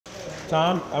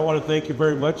Tom, I want to thank you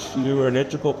very much. You were an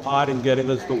integral part in getting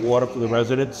us the water for the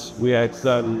residents. We had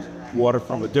gotten water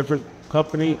from a different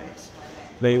company.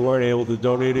 They weren't able to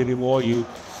donate anymore. You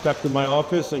stepped in my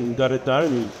office and got it done,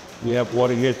 and we have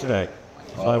water here today.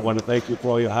 So I want to thank you for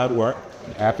all your hard work.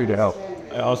 Happy to help.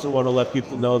 I also want to let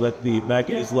people know that the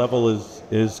manganese level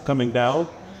is coming down.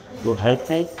 We're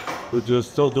hopeful. We're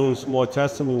just still doing some more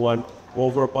testing. We want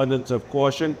overabundance of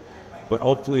caution, but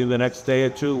hopefully in the next day or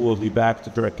two, we'll be back to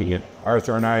drinking it.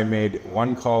 Arthur and I made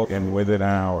one call, and within an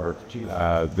hour,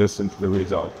 this is the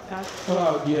result.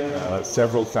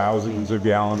 Several thousands of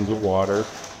gallons of water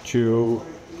to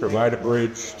provide a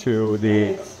bridge to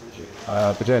the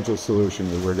potential solution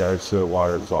with regards to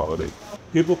water quality.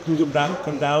 People can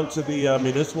come down to the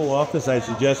municipal office. I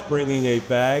suggest bringing a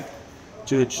bag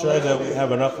to ensure that we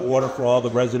have enough water for all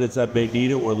the residents that may need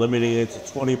it. We're limiting it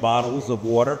to 20 bottles of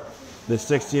water. They're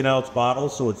 16-ounce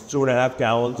bottles, so it's 2.5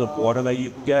 gallons of water that you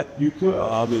can get.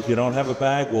 If you don't have a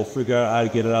bag, we'll figure out how to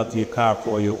get it out to your car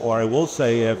for you. Or I will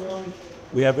say, if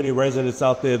we have any residents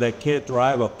out there that can't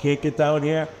drive or can't get down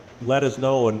here, let us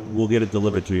know and we'll get it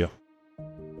delivered to you.